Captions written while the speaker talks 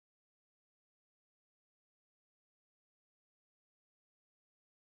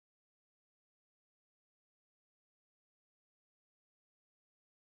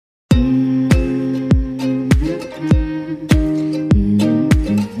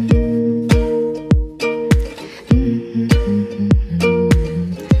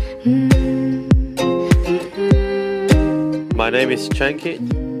is Chanky.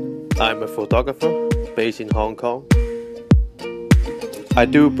 I'm a photographer based in Hong Kong. I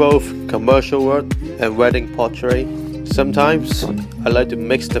do both commercial work and wedding portrait. Sometimes I like to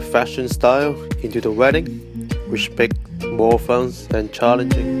mix the fashion style into the wedding, which makes more fun and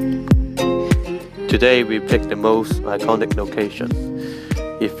challenging. Today we pick the most iconic location.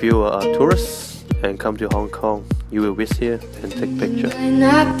 If you are a tourist and come to Hong Kong, you will visit here and take pictures. Might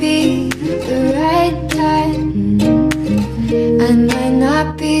not be the right time. I might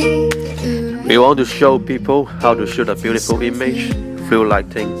not be the right. We want to show people how to shoot a beautiful image through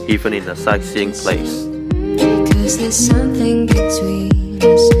lighting, even in a sightseeing place. Because there's something between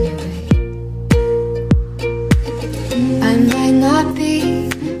us anyway. I might not be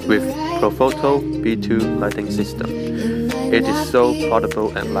With Profoto B2 lighting system, it is so portable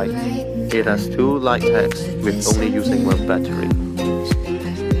and light. It has 2 light heads with only using 1 battery.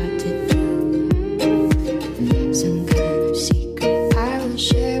 some kind of secret I will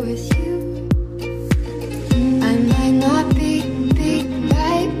share with you. I might not be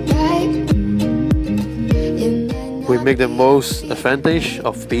right. We make the most advantage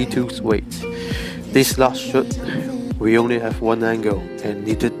of B2's weight. This last shoot, we only have 1 angle and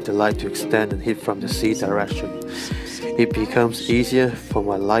needed the light to extend and hit from the sea direction. It becomes easier for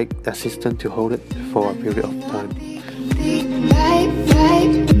my light assistant to hold it for a period of time.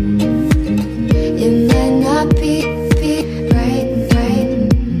 Right.